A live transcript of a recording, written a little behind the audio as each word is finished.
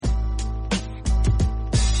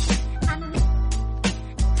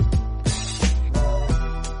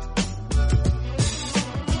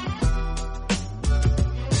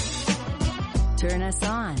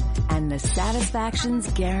the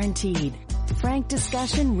satisfaction's guaranteed. Frank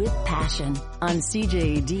discussion with passion on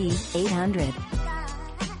CJAD 800.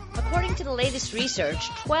 According to the latest research,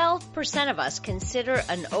 12% of us consider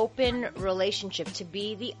an open relationship to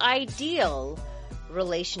be the ideal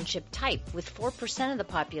relationship type, with 4% of the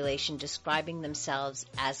population describing themselves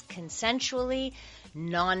as consensually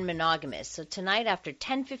non-monogamous. So tonight after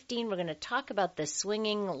 10:15, we're going to talk about the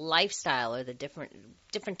swinging lifestyle, or the different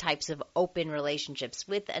types of open relationships,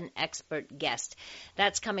 with an expert guest.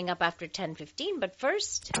 That's coming up after 10:15, but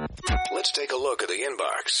first, let's take a look at the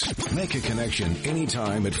inbox. Make a connection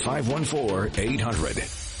anytime at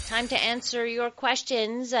 514-800. Time to answer your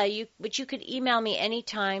questions, which you could email me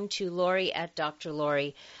anytime to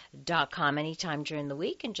Lori@drlori.com anytime during the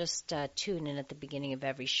week, and just tune in at the beginning of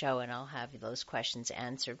every show and I'll have those questions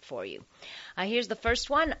answered for you. Here's the first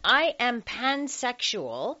one. I am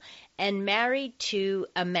pansexual and married to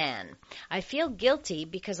a man. I feel guilty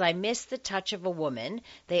because I miss the touch of a woman.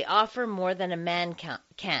 They offer more than a man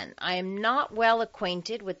can. I am not well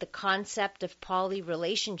acquainted with the concept of poly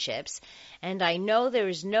relationships, and I know there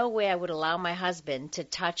is no way I would allow my husband to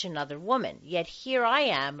touch another woman. Yet here I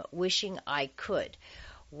am wishing I could.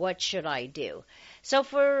 What should I do? So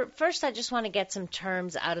first, I just want to get some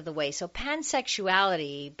terms out of the way. So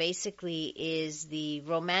pansexuality basically is the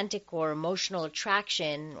romantic or emotional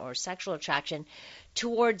attraction or sexual attraction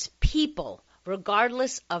towards people,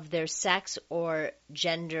 regardless of their sex or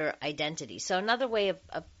gender identity. So another way of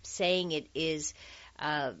saying it is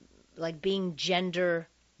like being gender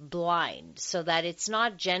blind, so that it's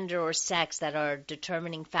not gender or sex that are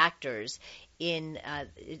determining factors in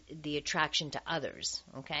the attraction to others,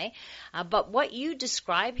 okay? But what you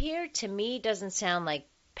describe here, to me, doesn't sound like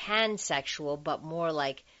pansexual, but more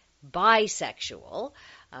like bisexual,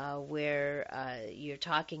 where you're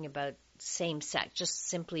talking about same sex, just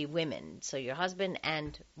simply women. So your husband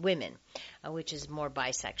and women, which is more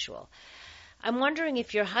bisexual. I'm wondering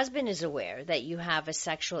if your husband is aware that you have a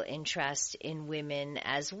sexual interest in women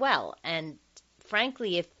as well. And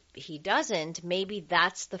frankly, if he doesn't, maybe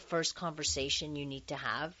that's the first conversation you need to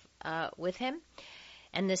have with him.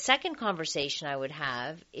 And the second conversation I would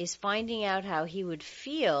have is finding out how he would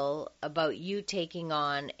feel about you taking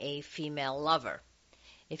on a female lover.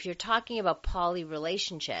 If you're talking about poly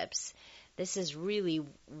relationships, this is really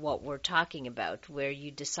what we're talking about, where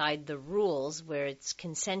you decide the rules, where it's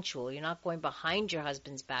consensual. You're not going behind your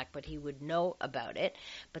husband's back, but he would know about it.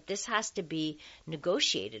 But this has to be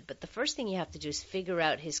negotiated. But the first thing you have to do is figure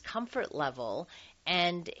out his comfort level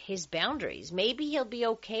and his boundaries. Maybe he'll be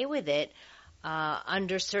okay with it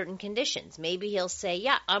under certain conditions. Maybe he'll say,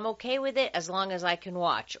 yeah, I'm okay with it as long as I can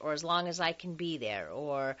watch, or as long as I can be there,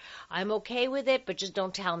 or I'm okay with it, but just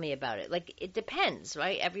don't tell me about it. Like, it depends,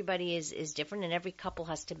 right? Everybody is different, and every couple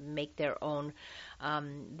has to make their own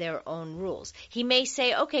rules. He may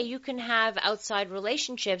say, okay, you can have outside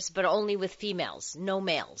relationships, but only with females, no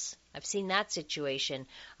males. I've seen that situation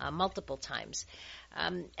multiple times.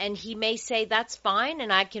 And he may say, that's fine,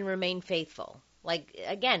 and I can remain faithful. Like,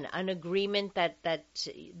 again, an agreement that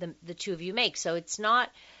the two of you make. So it's not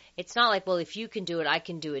like, well, if you can do it, I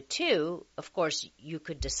can do it too. Of course, you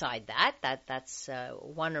could decide that's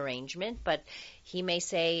one arrangement. But he may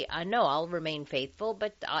say, no, I'll remain faithful,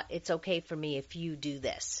 but it's okay for me if you do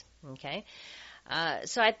this. Okay?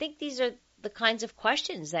 So I think these are the kinds of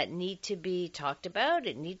questions that need to be talked about.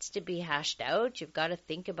 It needs to be hashed out. You've got to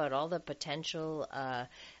think about all the potential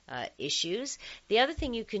issues. The other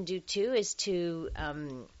thing you can do too is to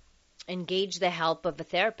engage the help of a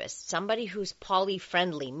therapist, somebody who's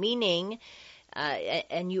poly-friendly, meaning,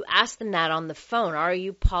 and you ask them that on the phone, are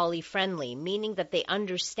you poly-friendly? Meaning that they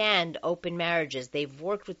understand open marriages. They've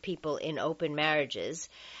worked with people in open marriages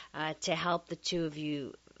to help the two of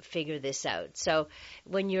you figure this out. So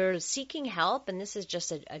when you're seeking help, and this is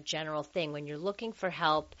just a general thing, when you're looking for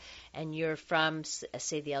help and you're from,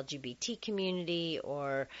 say, the LGBT community,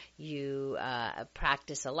 or you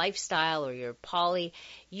practice a lifestyle, or you're poly,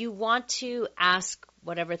 you want to ask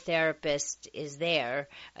whatever therapist is there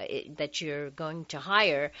that you're going to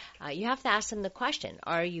hire, you have to ask them the question,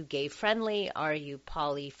 are you gay friendly? Are you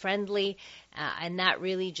poly friendly? And that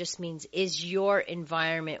really just means, is your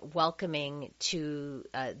environment welcoming to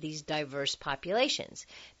these diverse populations?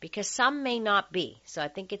 Because some may not be. So I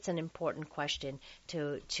think it's an important question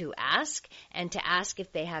to ask, and to ask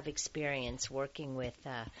if they have experience working with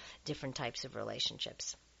different types of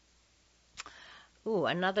relationships. Ooh,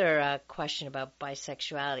 another question about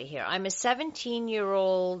bisexuality here. I'm a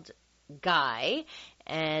 17-year-old guy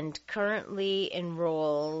and currently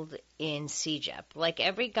enrolled in CEGEP. Like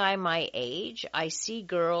every guy my age, I see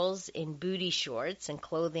girls in booty shorts and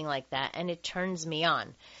clothing like that, and it turns me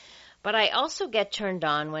on. But I also get turned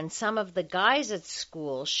on when some of the guys at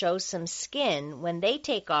school show some skin when they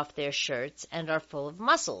take off their shirts and are full of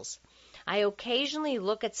muscles. I occasionally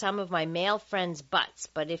look at some of my male friends' butts,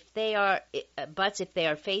 but if they are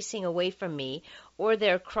facing away from me, or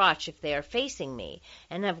their crotch if they are facing me,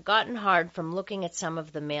 and have gotten hard from looking at some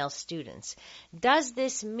of the male students. Does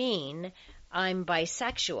this mean I'm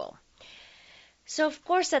bisexual? So, of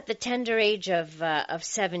course, at the tender age of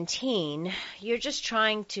 17, you're just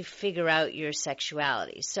trying to figure out your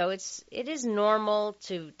sexuality. So it is normal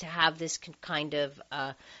to have this kind of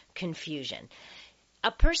confusion. A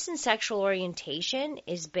person's sexual orientation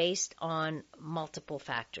is based on multiple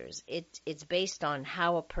factors. It's based on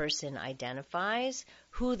how a person identifies,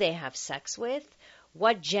 who they have sex with,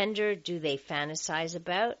 what gender do they fantasize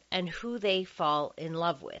about, and who they fall in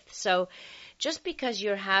love with. So just because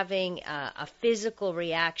you're having a physical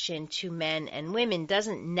reaction to men and women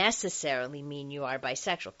doesn't necessarily mean you are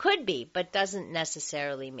bisexual. Could be, but doesn't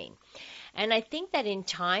necessarily mean. And I think that in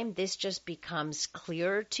time, this just becomes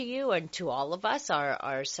clearer to you and to all of us.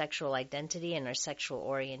 Our sexual identity and our sexual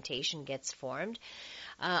orientation gets formed.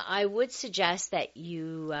 I would suggest that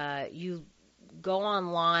you go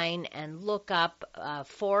online and look up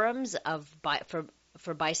forums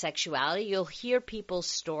for bisexuality. You'll hear people's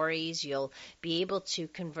stories. You'll be able to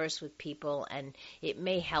converse with people, and it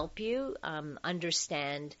may help you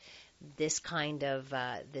understand this kind of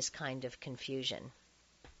confusion.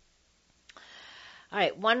 All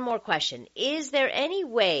right, one more question. Is there any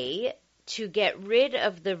way to get rid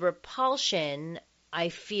of the repulsion I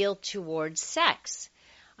feel towards sex?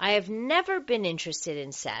 I have never been interested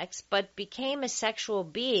in sex, but became a sexual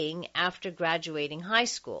being after graduating high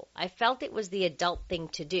school. I felt it was the adult thing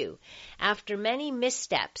to do. After many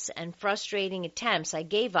missteps and frustrating attempts, I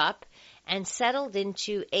gave up and settled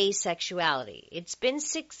into asexuality. It's been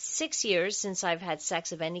six years since I've had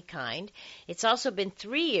sex of any kind. It's also been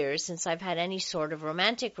 3 years since I've had any sort of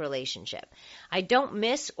romantic relationship. I don't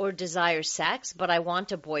miss or desire sex, but I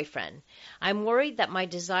want a boyfriend. I'm worried that my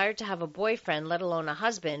desire to have a boyfriend, let alone a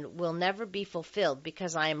husband, will never be fulfilled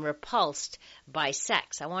because I am repulsed by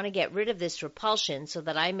sex. I want to get rid of this repulsion so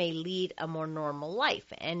that I may lead a more normal life.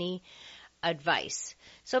 Any advice?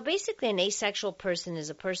 So basically, an asexual person is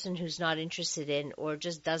a person who's not interested in or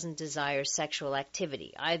just doesn't desire sexual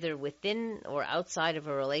activity, either within or outside of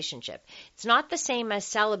a relationship. It's not the same as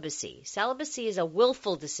celibacy. Celibacy is a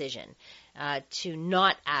willful decision to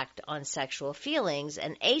not act on sexual feelings,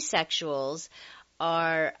 and asexuals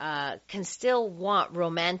can still want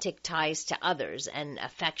romantic ties to others and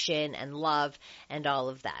affection and love and all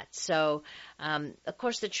of that. So, of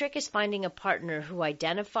course, the trick is finding a partner who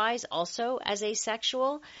identifies also as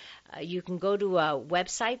asexual. You can go to a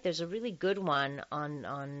website. There's a really good one on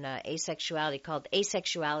asexuality called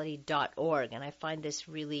asexuality.org, and I find this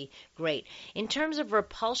really great. In terms of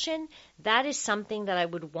repulsion, that is something that I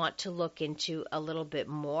would want to look into a little bit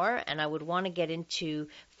more, and I would want to get into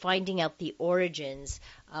finding out the origins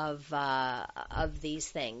of these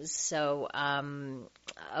things. So,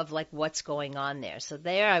 of like what's going on there. So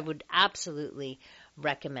there, I would absolutely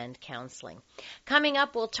recommend counseling. Coming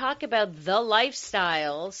up, we'll talk about the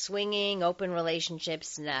lifestyle, swinging, open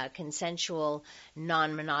relationships, and consensual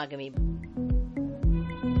non-monogamy.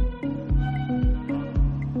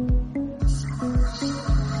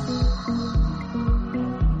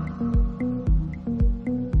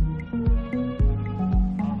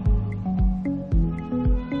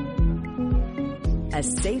 A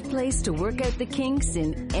safe place to work out the kinks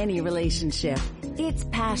in any relationship. It's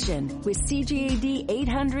Passion with CJAD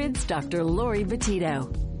 800's Dr. Lori Betito.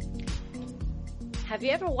 Have you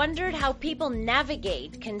ever wondered how people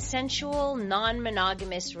navigate consensual,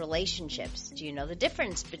 non-monogamous relationships? Do you know the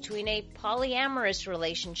difference between a polyamorous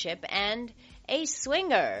relationship and a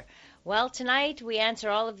swinger? Well, tonight we answer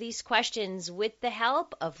all of these questions with the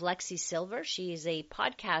help of Lexi Silver. She is a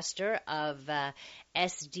podcaster of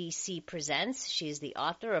SDC Presents. She is the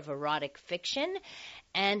author of erotic fiction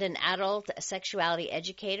and an adult sexuality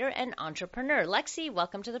educator and entrepreneur. Lexi,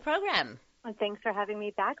 welcome to the program. Well, thanks for having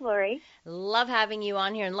me back, Lori. Love having you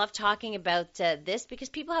on here and love talking about this because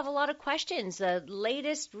people have a lot of questions. The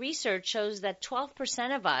latest research shows that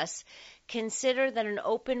 12% of us consider that an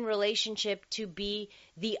open relationship to be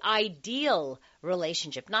the ideal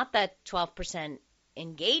relationship. Not that 12%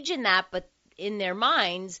 engage in that, but in their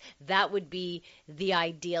minds, that would be the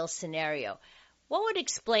ideal scenario. What would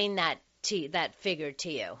explain that figure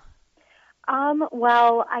to you?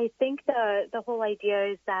 Well, I think the whole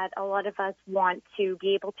idea is that a lot of us want to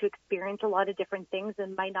be able to experience a lot of different things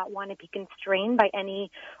and might not want to be constrained by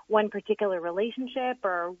any one particular relationship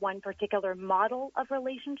or one particular model of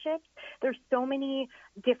relationships. There's so many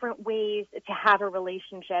different ways to have a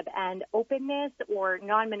relationship, and openness or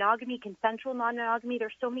non-monogamy, consensual non-monogamy,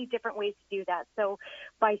 there's so many different ways to do that. So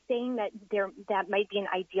by saying that that might be an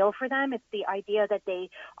ideal for them, it's the idea that they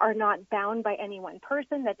are not bound by any one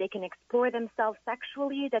person, that they can explore themselves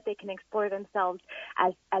sexually, that they can explore themselves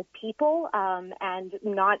as people, and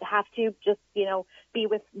not have to just, be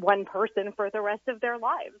with one person for the rest of their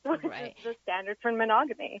lives, which Right. is the standard for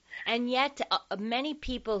monogamy. And yet, many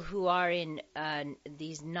people who are in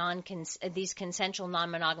these consensual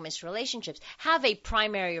non-monogamous relationships have a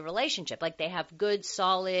primary relationship, like they have good,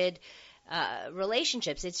 solid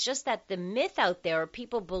relationships. It's just that the myth out there,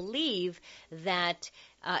 people believe that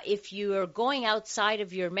if you are going outside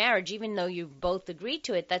of your marriage, even though you've both agreed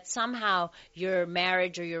to it, that somehow your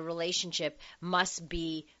marriage or your relationship must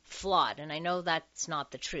be flawed. And I know that's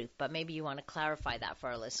not the truth, but maybe you want to clarify that for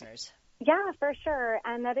our listeners. Yeah, for sure.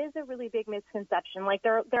 And that is a really big misconception. Like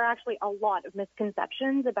there are actually a lot of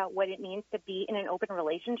misconceptions about what it means to be in an open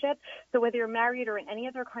relationship. So whether you're married or in any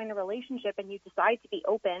other kind of relationship and you decide to be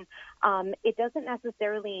open, it doesn't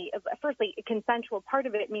necessarily, firstly, a consensual part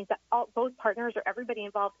of it means that both partners or everybody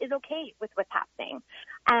involved is okay with what's happening.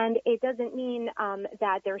 And it doesn't mean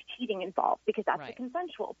that there's cheating involved, because that's Right. the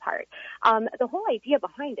consensual part. The whole idea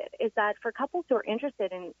behind it is that for couples who are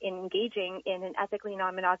interested in engaging in an ethically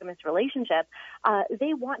non-monogamous relationship,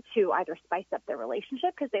 they want to either spice up their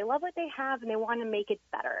relationship because they love what they have and they want to make it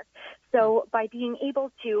better. So by being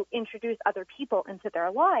able to introduce other people into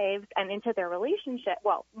their lives and into their relationship,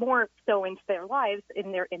 well, more so into their lives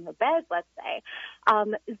in the bed, let's say,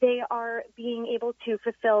 they are being able to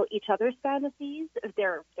fulfill each other's fantasies,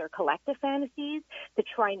 their collective fantasies, to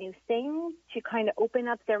try new things, to kind of open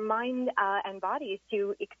up their mind and bodies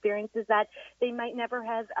to experiences that they might never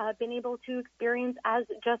have been able to experience as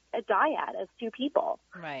just a dyad, as two people.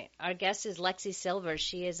 Right. Our guest is Lexi Silver.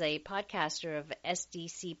 She is a podcaster of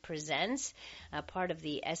SDC Presents, part of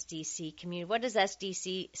the SDC community. What does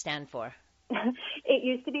SDC stand for? It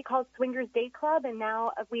used to be called Swingers Date Club, and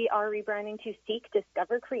now we are rebranding to Seek,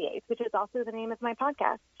 Discover, Create, which is also the name of my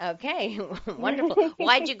podcast. Okay, wonderful.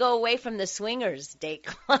 Why'd you go away from the Swingers Date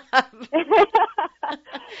Club?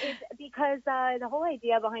 It's because the whole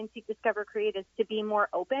idea behind Seek, Discover, Create is to be more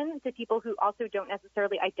open to people who also don't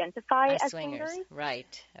necessarily identify as swingers.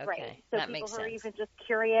 Right. Okay. Right. So that people makes who are sense. even just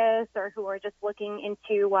curious or who are just looking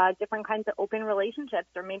into different kinds of open relationships,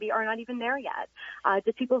 or maybe are not even there yet.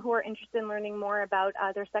 Just people who are interested in learning more about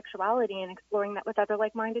their sexuality and exploring that with other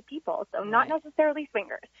like-minded people. So not Right. necessarily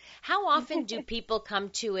swingers. How often do people come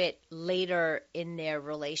to it later in their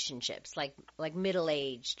relationships, like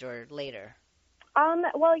middle-aged or later?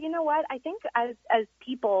 Well, you know what? I think as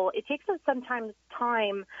people, it takes us sometimes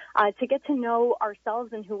time to get to know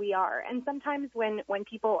ourselves and who we are. And sometimes when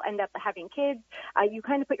people end up having kids, you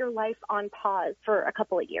kind of put your life on pause for a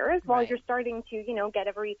couple of years while Right. you're starting to,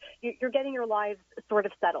 you're getting your lives sort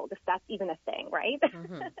of settled, if that's even a thing, right?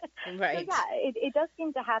 Mm-hmm. Right. So yeah, it does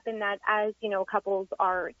seem to happen that as, couples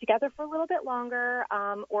are together for a little bit longer,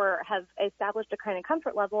 or have established a kind of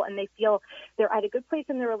comfort level and they feel they're at a good place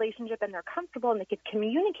in their relationship and they're comfortable and they could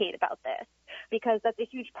communicate about this, because that's a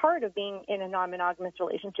huge part of being in a non-monogamous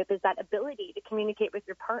relationship, is that ability to communicate with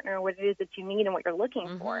your partner what it is that you need and what you're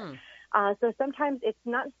looking for. So sometimes it's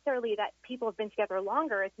not necessarily that people have been together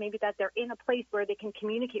longer. It's maybe that they're in a place where they can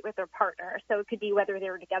communicate with their partner. So it could be whether they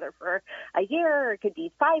were together for a year, or it could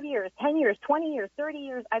be 5 years, 10 years, 20 years, 30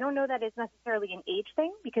 years. I don't know that it's necessarily an age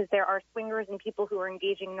thing, because there are swingers and people who are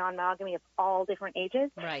engaging non-monogamy of all different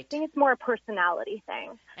ages. Right. I think it's more a personality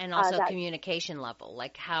thing. And also communication level,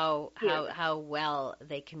 like how well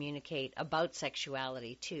they communicate about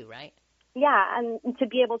sexuality too, right? Yeah, and to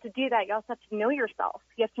be able to do that, you also have to know yourself.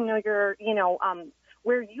 You have to know your,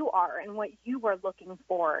 where you are and what you are looking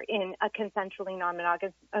for in a consensually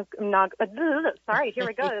non-monogamous. Sorry, here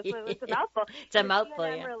we go. It's a mouthful. It's a mouthful,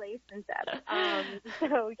 yeah. Relationship.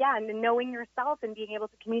 So yeah, and knowing yourself and being able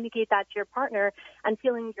to communicate that to your partner and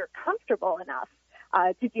feeling you're comfortable enough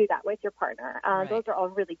to do that with your partner. Right. Those are all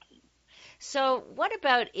really key. So what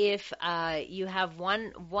about if you have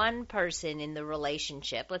one person in the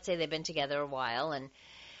relationship, let's say they've been together a while, and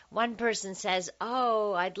one person says,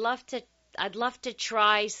 "Oh, I'd love to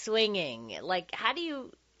try swinging." Like,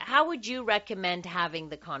 how would you recommend having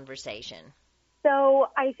the conversation? So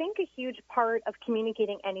I think a huge part of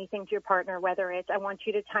communicating anything to your partner, whether it's I want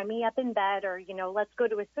you to tie me up in bed or, let's go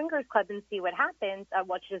to a swingers club and see what happens,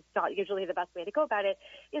 which is not usually the best way to go about it,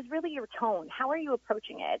 is really your tone. How are you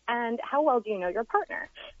approaching it? And how well do you know your partner?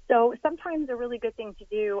 So sometimes a really good thing to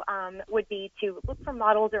do would be to look for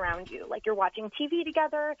models around you. Like you're watching TV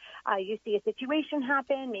together, you see a situation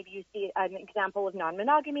happen, maybe you see an example of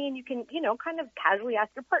non-monogamy, and you can, kind of casually ask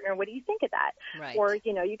your partner, what do you think of that? Right. Or,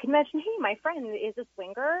 you can mention, hey, my friend is a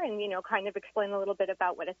swinger, and, kind of explain a little bit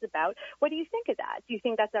about what it's about. What do you think of that? Do you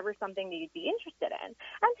think that's ever something that you'd be interested in?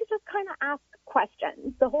 And to just kind of ask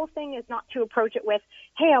questions. The whole thing is not to approach it with,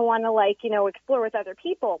 hey, I want to explore with other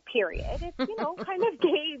people, period. It's, kind of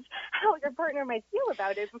gauge how your partner might feel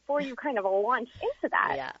about it before you kind of launch into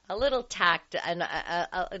that. Yeah, a little tact and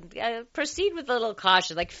proceed with a little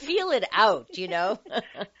caution, like feel it out,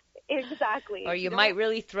 Exactly. Or you might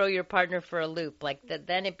really throw your partner for a loop. Like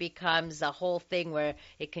then it becomes a whole thing where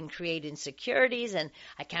it can create insecurities and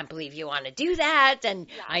I can't believe you want to do that and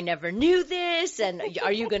I never knew this and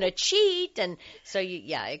are you going to cheat? And so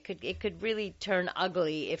it could really turn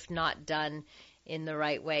ugly if not done in the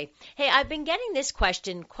right way. Hey, I've been getting this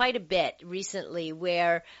question quite a bit recently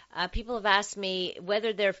where people have asked me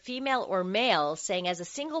whether they're female or male, saying as a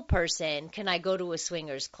single person, can I go to a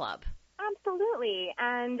swingers club? Absolutely.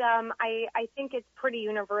 And I think it's pretty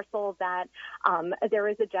universal that there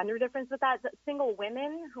is a gender difference with that. Single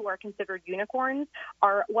women who are considered unicorns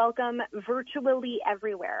are welcome virtually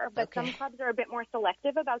everywhere. But some clubs are a bit more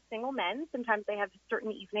selective about single men. Sometimes they have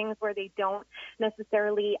certain evenings where they don't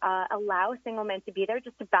necessarily allow single men to be there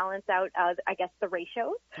just to balance out, the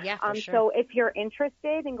ratios. Yeah, for sure. So if you're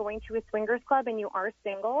interested in going to a swingers club and you are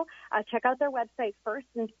single, check out their website first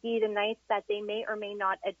and see the nights that they may or may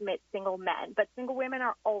not admit single men. But single women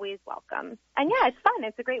are always welcome. And it's fun.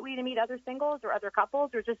 It's a great way to meet other singles or other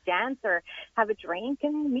couples or just dance or have a drink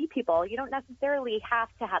and meet people. You don't necessarily have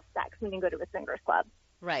to have sex when you go to a swingers club.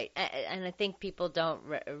 Right. And I think people don't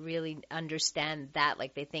really understand that.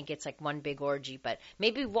 Like they think it's like one big orgy. But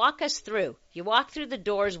maybe walk us through. You walk through the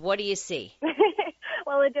doors. What do you see?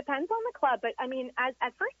 Well, it depends on the club, but I mean, at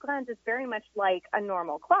first glance, it's very much like a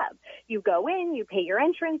normal club. You go in, you pay your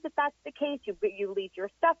entrance if that's the case. You leave your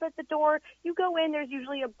stuff at the door. You go in. There's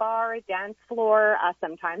usually a bar, a dance floor,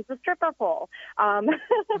 sometimes a stripper pole, and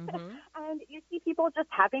you see people just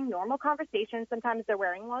having normal conversations. Sometimes they're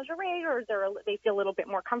wearing lingerie, or they feel a little bit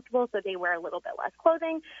more comfortable, so they wear a little bit less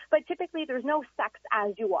clothing. But typically, there's no sex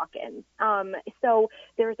as you walk in. So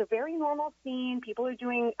there's a very normal scene. People are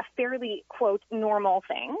doing a fairly quote normal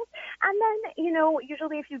things. And then,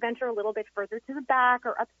 usually if you venture a little bit further to the back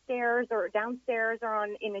or upstairs or downstairs or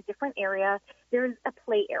in a different area, there's a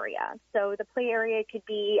play area. So the play area could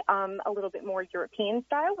be a little bit more European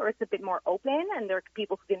style, or it's a bit more open and there are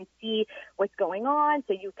people who can see what's going on.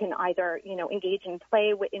 So you can either, engage in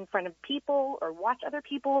play in front of people or watch other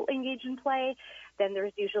people engage in play. Then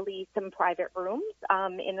there's usually some private rooms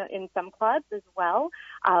in some clubs as well,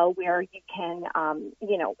 where you can,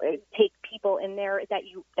 take people in there that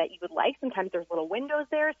you would like. Sometimes there's little windows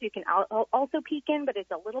there, so you can also peek in, but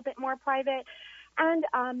it's a little bit more private. And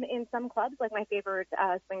in some clubs, like my favorite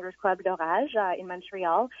swingers club, L'Orage in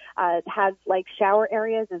Montreal, has like shower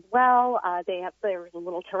areas as well. There's a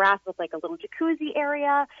little terrace with like a little jacuzzi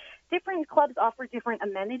area. Different clubs offer different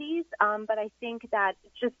amenities, but I think that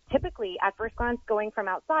just typically at first glance going from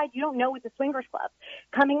outside, you don't know it's a swingers club.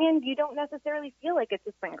 Coming in, you don't necessarily feel like it's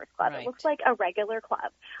a swingers club. Right. It looks like a regular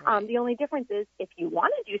club. Right. The only difference is if you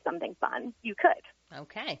want to do something fun, you could.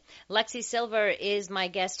 Okay. Lexi Silver is my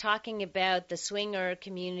guest talking about the swinger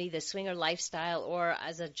community, the swinger lifestyle, or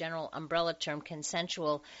as a general umbrella term,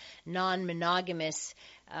 consensual, non-monogamous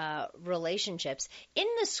relationships. In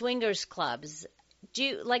the swingers clubs,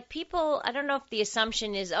 people, I don't know if the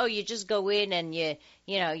assumption is, you just go in and you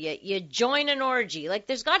join an orgy. Like,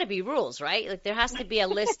 there's got to be rules, right? Like, there has to be a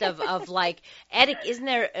list of like, etiquette. Isn't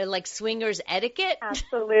there, like, swingers etiquette?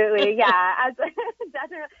 Absolutely, yeah.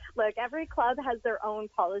 Look, every club has their own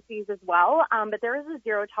policies as well, but there is a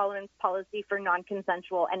zero tolerance policy for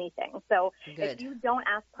non-consensual anything. So Good. If you don't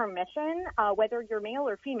ask permission, whether you're male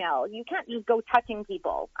or female, you can't just go touching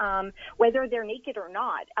people, whether they're naked or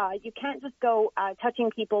not. You can't just go touching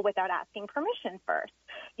people without asking permission first.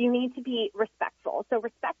 You need to be respectful. So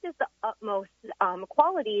respect is the utmost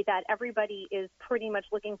quality that everybody is pretty much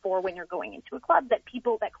looking for when you're going into a club, that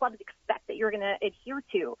clubs expect that you're going to adhere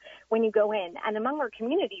to when you go in. And among our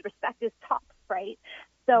community, respect is top, right?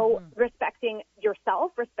 So respecting yourself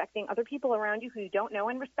yourself, respecting other people around you who you don't know,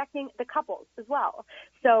 and respecting the couples as well.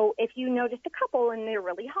 So if you notice a couple and they're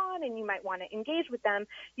really hot and you might want to engage with them,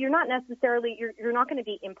 you're not going to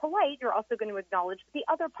be impolite. You're also going to acknowledge the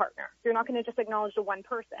other partner. You're not going to just acknowledge the one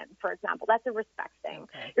person, for example. That's a respect thing.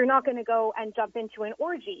 Okay. You're not going to go and jump into an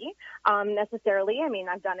orgy necessarily. I mean,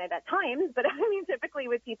 I've done it at times, but I mean, typically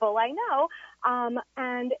with people I know.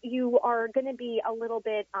 And you are going to be a little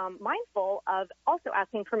bit mindful of also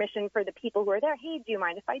asking permission for the people who are there. Hey, do you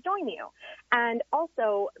mind if I join you? And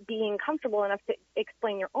also being comfortable enough to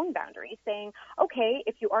explain your own boundaries, saying, okay,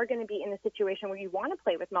 if you are going to be in a situation where you want to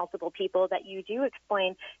play with multiple people, that you do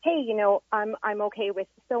explain, hey, I'm okay with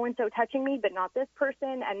so-and-so touching me, but not this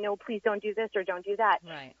person, and no, please don't do this or don't do that.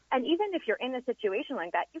 Right. And even if you're in a situation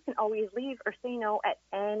like that, you can always leave or say no at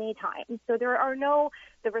any time. So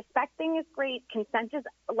the respect thing is great. Consent is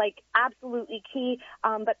absolutely key,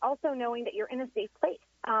 but also knowing that you're in a safe place.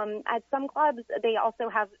 At some clubs, they also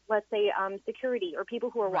have, let's say, security or people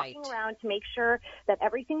who are walking around to make sure that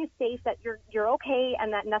everything is safe, that you're okay,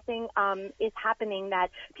 and that nothing is happening that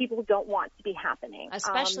people don't want to be happening.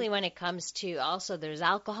 Especially when it comes to, also there's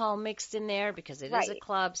alcohol mixed in there because it is a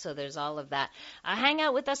club, so there's all of that. Hang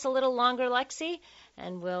out with us a little longer, Lexi,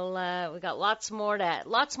 and we got lots more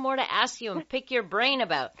to ask you and pick your brain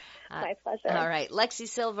about. My pleasure. All right, Lexi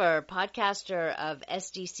Silver, podcaster of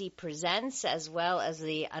SDC Presents, as well as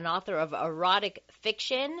an author of erotic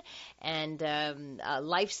fiction and a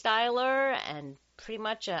lifestyler and pretty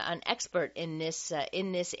much an expert in this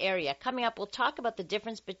area. Coming up, we'll talk about the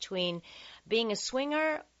difference between being a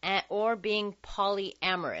swinger or being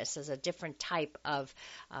polyamorous as a different type of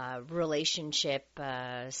relationship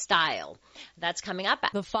style. That's coming up.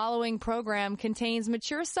 The following program contains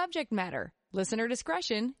mature subject matter. Listener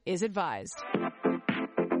discretion is advised.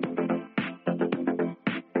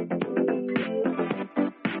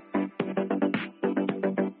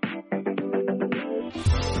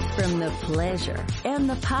 From the pleasure and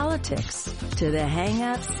the politics to the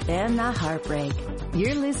hang-ups and the heartbreak,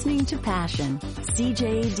 you're listening to Passion,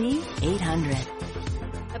 CJAD 800.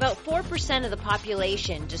 About 4% of the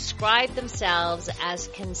population describe themselves as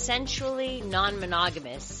consensually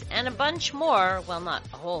non-monogamous, and a bunch more, well, not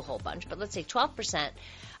a whole bunch, but let's say 12%,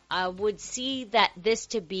 would see this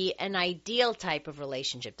to be an ideal type of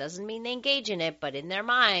relationship. Doesn't mean they engage in it, but in their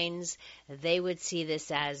minds, they would see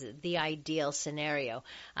this as the ideal scenario.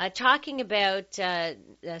 Talking about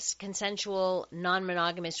consensual,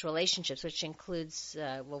 non-monogamous relationships, which includes,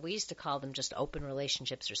 we used to call them just open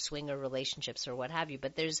relationships or swinger relationships or what have you,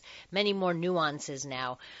 but there's many more nuances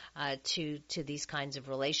now to these kinds of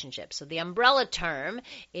relationships. So the umbrella term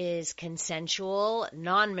is consensual,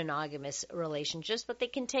 non-monogamous relationships, but they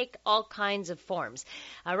can take all kinds of forms.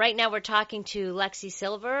 Right now we're talking to Lexi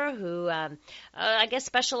Silver, who I guess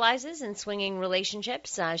specializes in swinging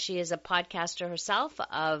relationships. She is a podcaster herself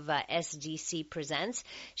of SDC Presents.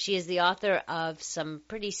 She is the author of some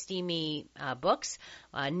pretty steamy books.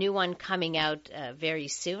 A new one coming out very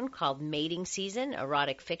soon called Mating Season,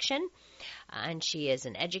 Erotic Fiction. And she is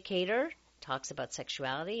an educator, talks about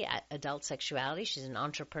sexuality, adult sexuality. She's an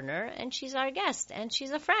entrepreneur, and she's our guest, and she's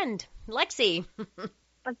a friend. Lexi.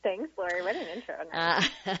 Thanks, Lori. What an intro.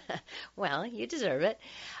 Well, you deserve it.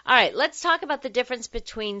 All right, let's talk about the difference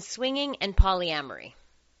between swinging and polyamory.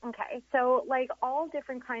 Okay, so like all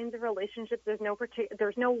different kinds of relationships, there's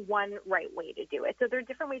no one right way to do it. So there are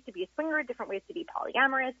different ways to be a swinger, different ways to be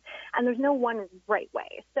polyamorous, and there's no one right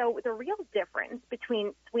way. So the real difference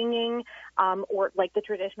between swinging, or like the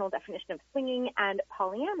traditional definition of swinging, and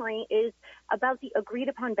polyamory is about the agreed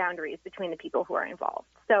upon boundaries between the people who are involved.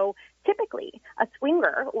 So typically, a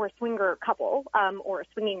swinger or a swinger couple, or a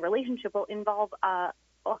swinging relationship will involve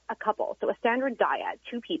a couple, so a standard dyad,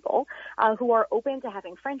 two people who are open to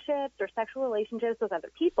having friendships or sexual relationships with other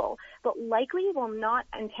people, but likely will not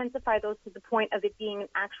intensify those to the point of it being an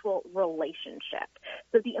actual relationship.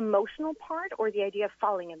 So the emotional part or the idea of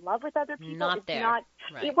falling in love with other people not is there. Not,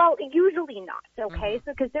 right. Well, usually not, okay? Mm-hmm.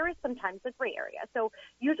 So because there is sometimes a gray area. So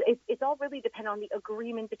usually it's all really depend on the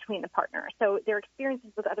agreement between the partner. So their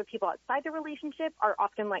experiences with other people outside the relationship are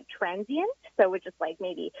often like transient, so it's just like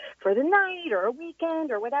maybe for the night or a weekend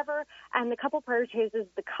or whatever, and the couple prioritizes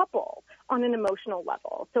the couple on an emotional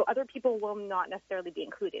level. So other people will not necessarily be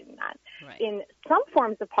included in that. Right. In some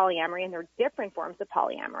forms of polyamory, and there are different forms of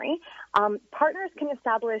polyamory, partners can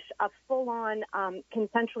establish a full-on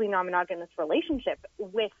consensually non-monogamous relationship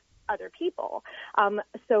with other people.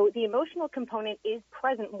 So the emotional component is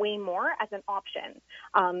present way more as an option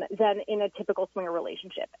than in a typical swinger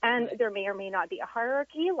relationship. And there may or may not be a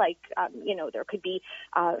hierarchy, like, there could be,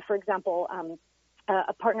 for example,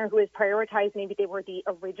 a partner who is prioritized. Maybe they were the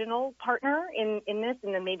original partner in this,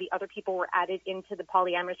 and then maybe other people were added into the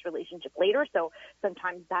polyamorous relationship later. So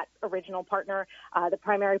sometimes that original partner, the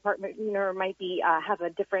primary partner, might be have a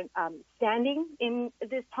different standing in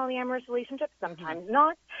this polyamorous relationship. Sometimes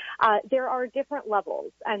not. There are different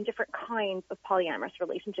levels and different kinds of polyamorous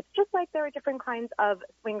relationships, just like there are different kinds of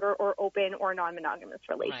swinger or open or non-monogamous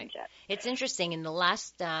relationships. Right. It's interesting. In the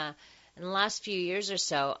last few years or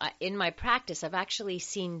so, in my practice, I've actually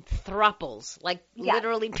seen thruples, like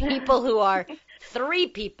literally people who are three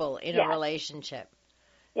people in a relationship.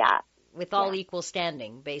 Yeah. With all equal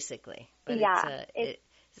standing, basically. But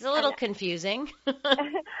it's a little confusing.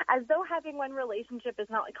 As though having one relationship is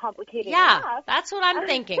not complicated enough. Yeah, that's what I'm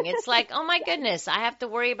thinking. It's like, oh my goodness, I have to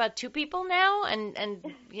worry about two people now, and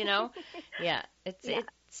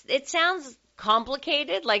it sounds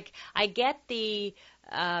complicated. Like I get the.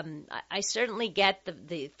 I certainly get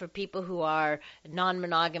the for people who are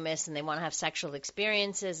non-monogamous and they want to have sexual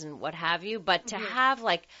experiences and what have you, but to have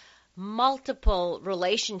like multiple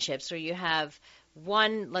relationships where you have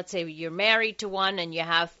one, let's say you're married to one and you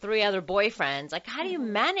have three other boyfriends, like how do you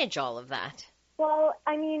manage all of that? Well,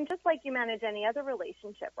 I mean, just like you manage any other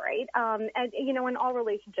relationship, right? And all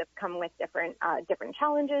relationships come with different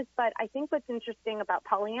challenges. But I think what's interesting about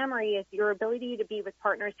polyamory is your ability to be with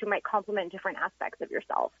partners who might complement different aspects of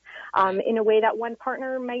yourself in a way that one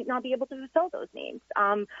partner might not be able to fulfill those needs.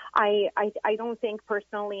 I don't think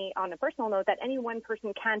personally, on a personal note, that any one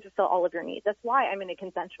person can fulfill all of your needs. That's why I'm in a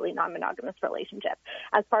consensually non-monogamous relationship.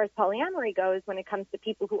 As far as polyamory goes, when it comes to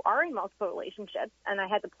people who are in multiple relationships, and I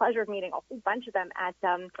had the pleasure of meeting a whole bunch of them at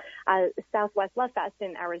Southwest Love Fest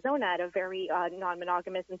in Arizona at a very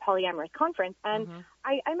non-monogamous and polyamorous conference. And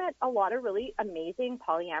I met a lot of really amazing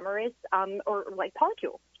polyamorous or like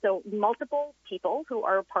polycules. So multiple people who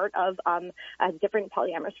are part of different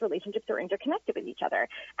polyamorous relationships are interconnected with each other.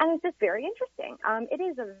 And it's just very interesting. It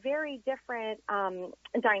is a very different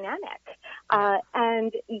dynamic.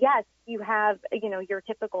 And yes, you have, your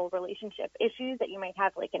typical relationship issues that you might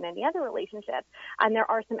have like in any other relationship. And there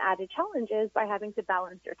are some added challenges by having to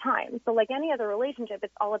balance your time. So like any other relationship,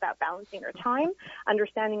 it's all about balancing your time,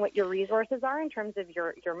 understanding what your resources are in terms of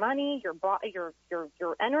your money,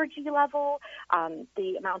 your energy level,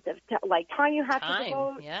 the amount of time you have to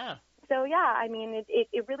devote. Yeah. So yeah, I mean,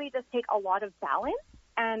 it really does take a lot of balance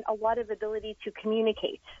and a lot of ability to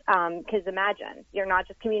communicate. Because imagine you're not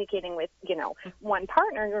just communicating with one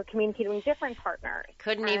partner; you're communicating with different partners.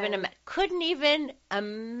 Couldn't even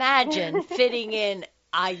imagine fitting in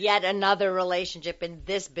yet another relationship in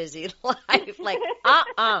this busy life. Like,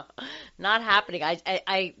 not happening.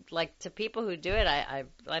 I like, to people who do it,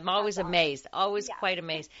 I'm always amazed, quite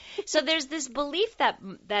amazed. So there's this belief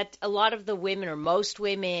that a lot of the women, or most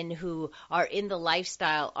women who are in the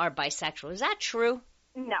lifestyle, are bisexual. Is that true?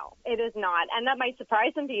 No, it is not. And that might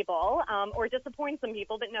surprise some people or disappoint some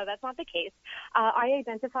people, but no, that's not the case. I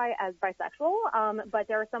identify as bisexual, but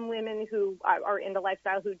there are some women who are in the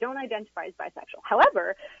lifestyle who don't identify as bisexual.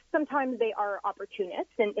 However, sometimes they are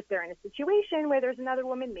opportunists, and if they're in a situation where there's another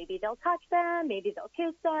woman, maybe they'll touch them, maybe they'll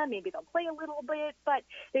kiss them, maybe they'll play a little bit, but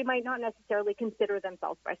they might not necessarily consider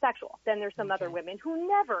themselves bisexual. Then there's some other women who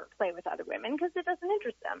never play with other women because it doesn't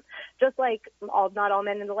interest them, just like not all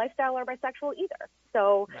men in the lifestyle are bisexual either.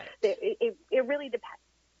 So it really depends.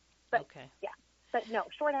 But, yeah. But no,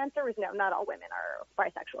 short answer is no, not all women are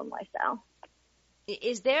bisexual in lifestyle.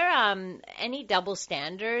 Is there any double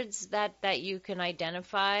standards that you can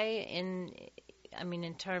identify in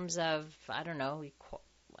terms of, I don't know,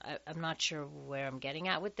 I'm not sure where I'm getting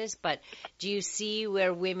at with this, but do you see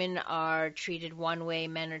where women are treated one way,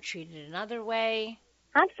 men are treated another way?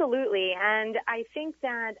 Absolutely. And I think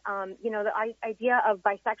that, the idea of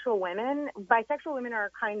bisexual women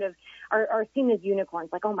are kind of, are seen as unicorns.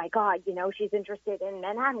 Like, oh my God, she's interested in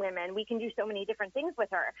men and women. We can do so many different things with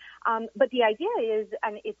her. But the idea is,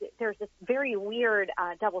 and there's this very weird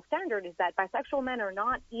double standard, is that bisexual men are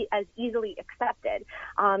not as easily accepted,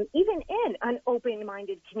 even in an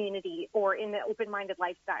open-minded community or in the open-minded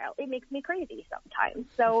lifestyle. It makes me crazy sometimes.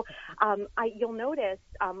 So you'll notice,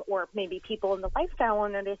 or maybe people in the lifestyle will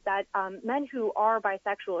notice that men who are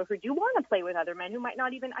bisexual or who do want to play with other men who might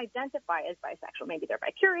not even identify as bisexual, maybe they're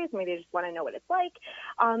bi-curious, maybe they just want to know what it's like,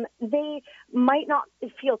 they might not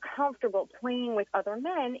feel comfortable playing with other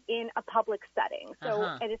men in a public setting. So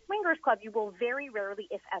at a swingers club, you will very rarely,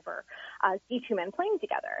 if ever, see two men playing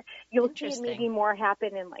together. You'll see it maybe more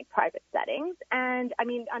happen in like private settings. And I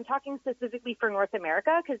mean, I'm talking specifically for North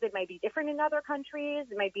America because it might be different in other countries.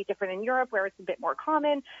 It might be different in Europe where it's a bit more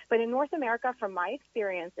common. But in North America, from my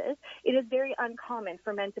experiences, it is very uncommon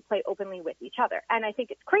for men to play openly with each other. And I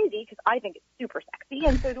think it's crazy because I think it's super sexy,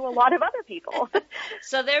 and so do a lot of other people.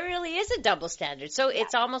 So there really is a double standard. So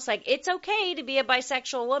it's almost like it's okay to be a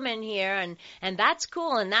bisexual woman here, and that's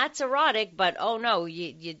cool and that's erotic, but oh no,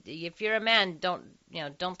 if you're a man,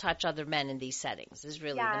 don't touch other men in these settings is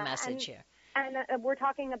really the message here. And we're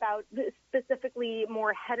talking about specifically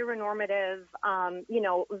more heteronormative,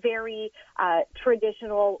 very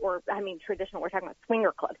traditional, traditional, we're talking about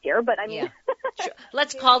swinger clubs here, but I mean... Yeah.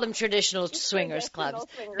 Let's call them traditional swingers clubs.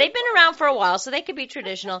 They've been around for a while, so they could be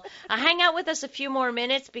traditional. Hang out with us a few more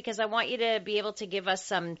minutes because I want you to be able to give us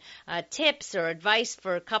some tips or advice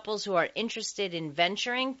for couples who are interested in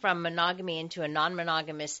venturing from monogamy into a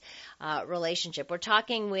non-monogamous relationship. We're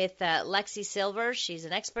talking with Lexi Silver. She's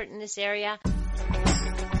an expert in this area.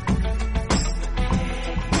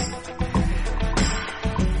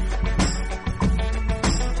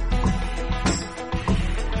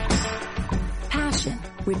 Passion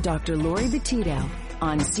with Dr. Lori Betito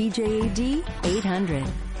on CJAD 800.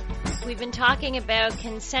 We've been talking about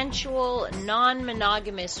consensual,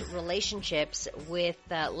 non-monogamous relationships with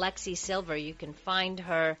Lexi Silver. You can find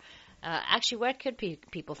her. Actually, where could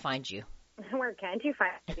people find you? Where can't you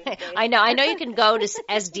find me? I know you can go to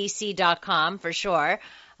sdc.com for sure,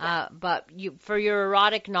 but for your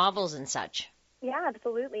erotic novels and such. Yeah,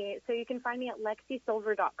 absolutely. So you can find me at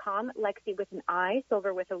lexisilver.com, Lexi with an I,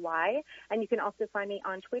 Silver with a Y. And you can also find me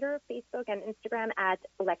on Twitter, Facebook, and Instagram at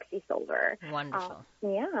Lexi Silver. Wonderful.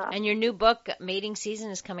 Yeah. And your new book, Mating Season,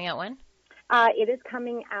 is coming out when? It is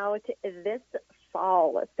coming out this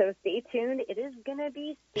fall, so stay tuned. It is going to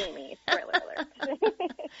be steamy. Spoiler alert.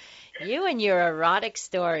 You and your erotic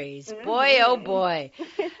stories. Mm-hmm. Boy, oh boy.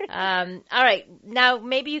 All right. Now,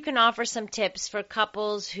 maybe you can offer some tips for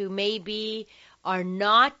couples who maybe are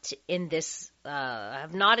not in this,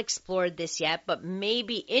 have not explored this yet, but may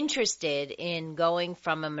be interested in going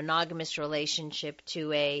from a monogamous relationship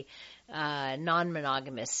to a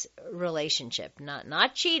non-monogamous relationship,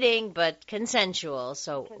 not cheating, but consensual.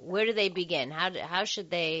 So where do they begin? How should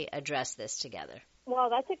they address this together? Well,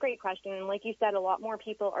 that's a great question. And like you said, a lot more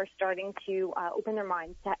people are starting to open their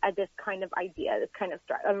minds to this kind of idea, this kind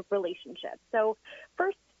of relationship. So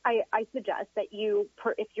first, I suggest that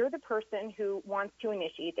if you're the person who wants to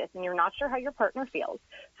initiate this and you're not sure how your partner feels,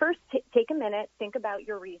 first take a minute, think about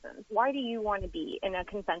your reasons. Why do you want to be in a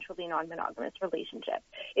consensually non-monogamous relationship?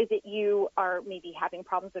 Is it you are maybe having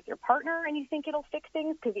problems with your partner and you think it'll fix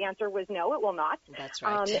things? Because the answer was no, it will not. That's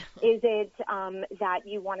right. Is it that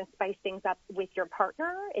you want to spice things up with your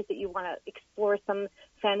partner? Is it you want to explore some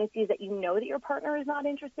fantasies that you know that your partner is not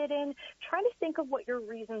interested in? Try to think of what your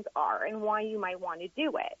reasons are and why you might want to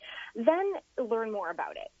do it. Then learn more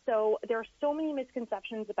about it. So there are so many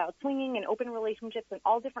misconceptions about swinging and open relationships and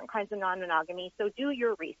all different kinds of non-monogamy. So do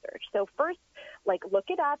your research. So first, look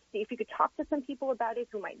it up. See if you could talk to some people about it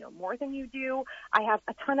who might know more than you do. I have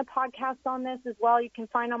a ton of podcasts on this as well. You can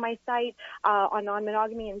find on my site on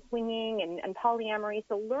non-monogamy and swinging and polyamory.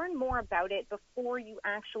 So learn more about it before you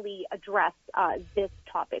actually address this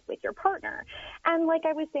topic with your partner. And like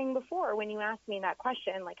I was saying before, when you asked me that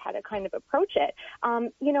question, how to kind of approach it,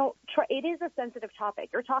 it is a sensitive topic.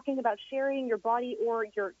 You're talking about sharing your body or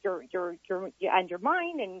your and your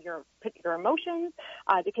mind and your emotions,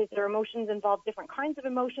 because their emotions involve different kinds of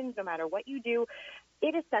emotions no matter what you do.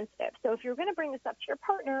 It is sensitive. So if you're going to bring this up to your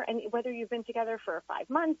partner, and whether you've been together for 5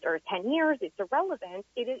 months or 10 years, it's irrelevant.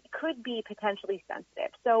 It could be potentially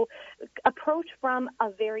sensitive. So approach from a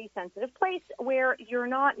very sensitive place where you're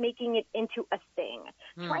not making it into a thing.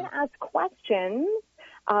 Try to ask questions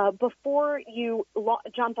before you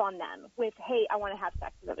jump on them with, hey, I want to have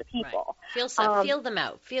sex with other people. Right. Feel them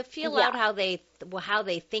out. Feel out how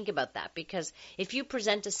they think about that. Because if you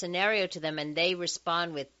present a scenario to them and they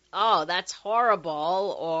respond with, oh, that's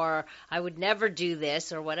horrible, or I would never do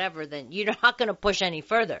this, or whatever, then you're not going to push any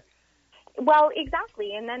further. Well,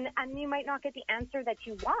 exactly. And you might not get the answer that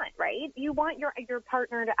you want, right? You want your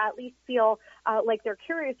partner to at least feel like they're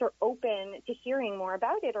curious or open to hearing more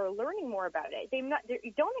about it or learning more about it.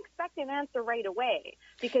 You don't expect an answer right away,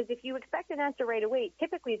 because if you expect an answer right away,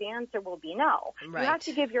 typically the answer will be no. Right. You have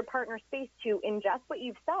to give your partner space to ingest what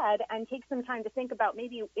you've said and take some time to think about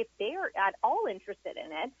maybe if they're at all interested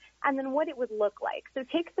in it, and then what it would look like. So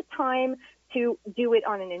take the time to do it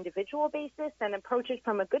on an individual basis and approach it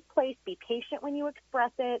from a good place. Be patient when you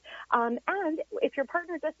express it. And if your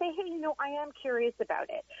partner does say, hey, I am curious about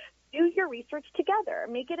it, do your research together.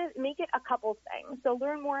 Make it a couple thing. So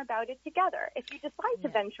learn more about it together. If you decide to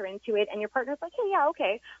venture into it and your partner's like, hey, yeah,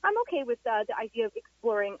 okay, I'm okay with the idea of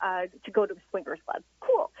exploring to go to the swingers club.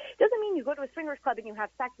 Cool. Doesn't mean you go to a swingers club and you have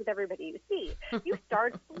sex with everybody you see. You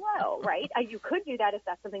start slow, right? You could do that if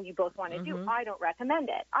that's something you both want to do. I don't recommend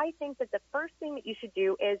it. I think that the first thing that you should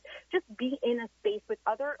do is just be in a space with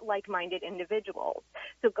other like-minded individuals.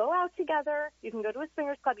 So go out together. You can go to a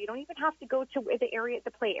swingers club. You don't even have to go to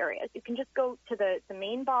the play areas. You can just go to the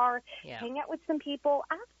main bar, hang out with some people,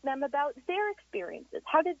 ask them about their experiences.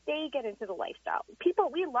 How did they get into the lifestyle?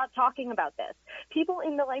 People, we love talking about this. People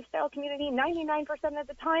in the lifestyle community, 99% of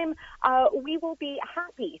the time, we will be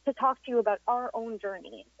happy to talk to you about our own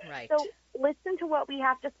journeys. Right. So listen to what we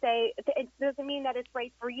have to say. It doesn't mean that it's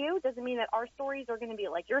right for you. It doesn't mean that our stories are going to be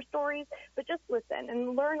like your stories, but just listen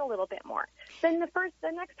and learn a little bit more. Then the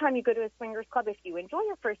next time you go to a swingers club, if you enjoy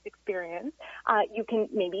your first experience, you can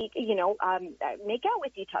maybe, make out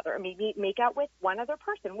with each other, or maybe make out with one other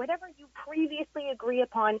person, whatever you previously agree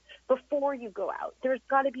upon before you go out. There's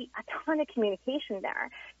got to be a ton of communication there.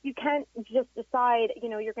 You can't just decide,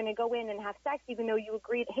 you're going to go in and have sex, even though you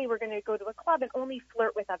agreed, hey, we're going to go to a club, and only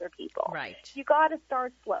flirt with other people. Right. You got to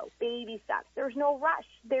start slow, baby steps. There's no rush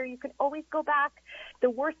there. You can always go back. The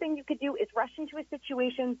worst thing you could do is rush into a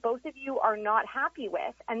situation both of you are not happy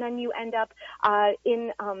with, and then you end up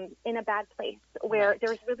in a bad place where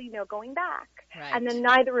there's really no going back. Right. And then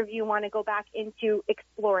neither of you want to go back into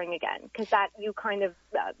exploring again, because that you kind of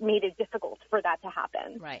made it difficult for that to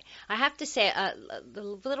happen. Right. I have to say, a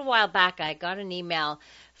little while back, I got an email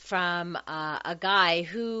from a guy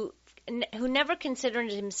who never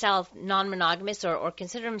considered himself non-monogamous or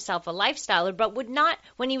considered himself a lifestyler, but would not,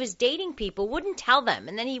 when he was dating people, wouldn't tell them.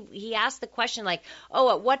 And then he asked the question like,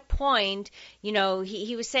 at what point,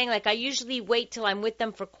 he was saying like, I usually wait till I'm with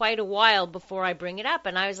them for quite a while before I bring it up.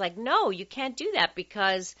 And I was like, no, you can't do that,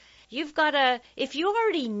 because you've got to, if you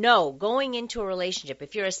already know going into a relationship,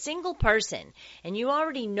 if you're a single person and you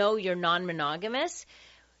already know you're non-monogamous,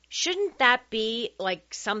 shouldn't that be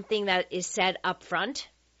like something that is said up front?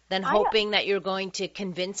 Than hoping that you're going to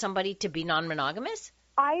convince somebody to be non-monogamous?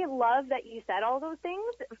 I love that you said all those things,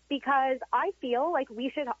 because I feel like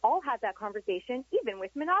we should all have that conversation, even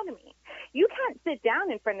with monogamy. You can't sit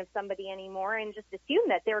down in front of somebody anymore and just assume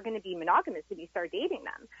that they're going to be monogamous when you start dating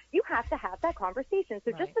them. You have to have that conversation.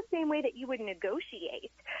 So just the same way that you would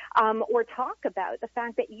negotiate or talk about the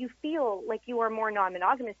fact that you feel like you are more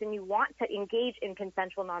non-monogamous and you want to engage in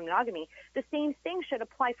consensual non-monogamy, the same thing should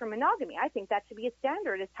apply for monogamy. I think that should be a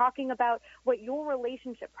standard, is talking about what your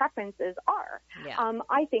relationship preferences are. Yeah.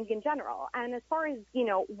 I think in general. And as far as,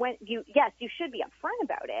 when you should be upfront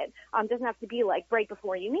about it. Doesn't have to be like right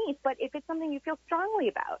before you meet, but if it's something you feel strongly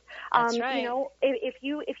about, that's right. If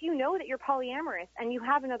you know that you're polyamorous and you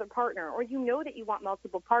have another partner, or you know that you want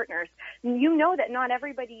multiple partners, you know that not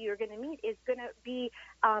everybody you're going to meet is going to be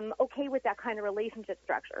okay with that kind of relationship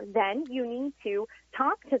structure. Then you need to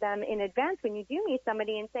talk to them in advance when you do meet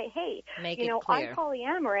somebody and say, hey, I'm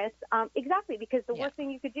polyamorous. Exactly, because the worst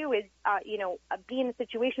thing you could do is, be in a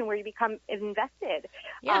situation where you become invested.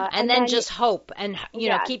 Yeah, and then just hope and,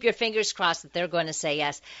 keep your fingers crossed that they're going to say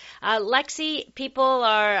yes. Lexi, people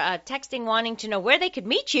are texting wanting to know where they could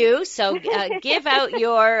meet you, so give out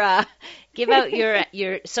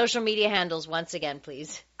your social media handles once again,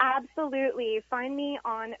 please. Absolutely. Find me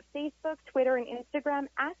on Facebook, Twitter, and Instagram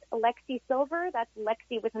at Lexi Silver. That's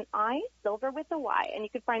Lexi with an I, Silver with a Y. And you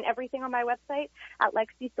can find everything on my website at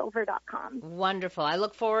lexisilver.com. Wonderful. I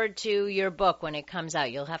look forward to your book when it comes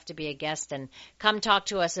out. You'll have to be a guest and come talk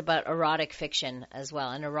to us about erotic fiction as well,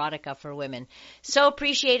 and erotica for women. So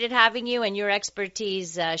appreciated having you and your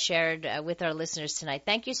expertise shared with our listeners tonight.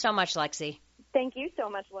 Thank you so much, Lexi. Thank you so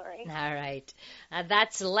much, Lori. All right.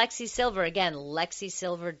 That's Lexi Silver. Again,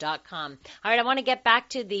 lexisilver.com. All right, I want to get back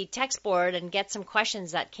to the text board and get some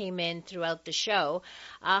questions that came in throughout the show.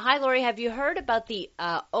 Hi, Lori. Have you heard about the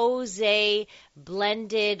OZE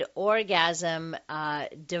blended orgasm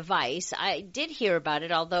device? I did hear about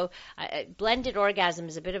it, although blended orgasm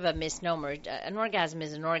is a bit of a misnomer. An orgasm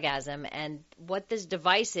is an orgasm, and what this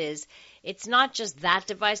device is, it's not just that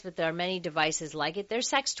device, but there are many devices like it. They're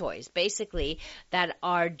sex toys, basically, that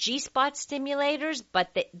are G-spot stimulators,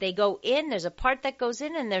 but they go in. There's a part that goes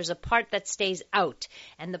in, and there's a part that stays out.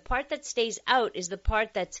 And the part that stays out is the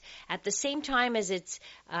part that's at the same time as it's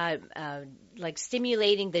like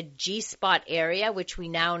stimulating the G-spot area, which we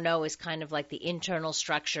now know is kind of like the internal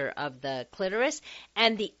structure of the clitoris,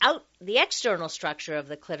 and the external structure of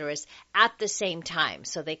the clitoris at the same time.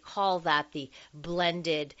 So they call that the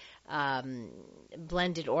blended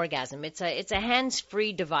blended orgasm. It's a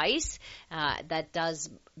hands-free device that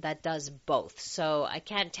does both. So I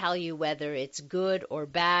can't tell you whether it's good or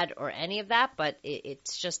bad or any of that, but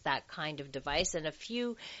it's just that kind of device. And a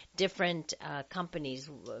few different companies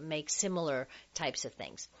make similar types of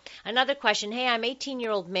things. Another question: hey, I'm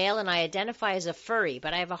 18-year-old male and I identify as a furry,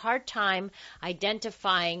 but I have a hard time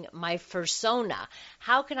identifying my fursona.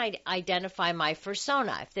 How can I identify my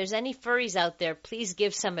fursona? If there's any furries out there, please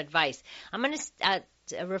give some advice. I'm going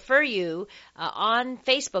to refer you on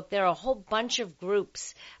Facebook. There are a whole bunch of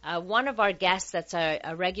groups. One of our guests, that's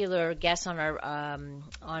a regular guest on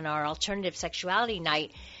our alternative sexuality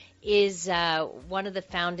night, is one of the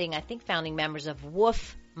founding members of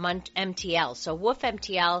Woof MTL. So Woof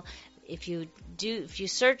MTL, if you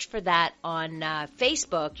search for that on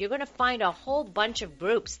Facebook, you're going to find a whole bunch of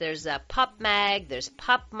groups. There's Pup Mag, there's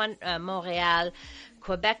Pup Montreal,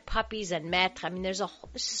 Quebec Puppies and Maître. I mean, there's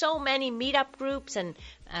so many meetup groups and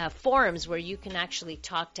forums where you can actually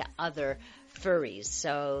talk to other furries.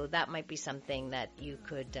 So that might be something that you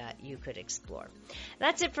could explore.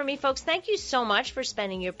 That's it for me, folks. Thank you so much for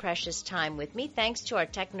spending your precious time with me. Thanks to our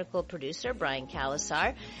technical producer, Brian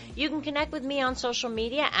Calasar. You can connect with me on social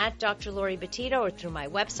media at Dr. Lori Betito or through my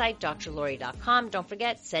website, drlori.com. Don't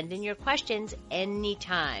forget, send in your questions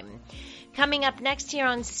anytime. Coming up next here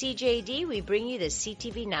on CJD, we bring you the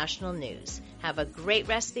CTV National News. Have a great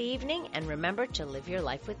rest of the evening, and remember to live your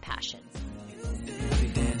life with passion.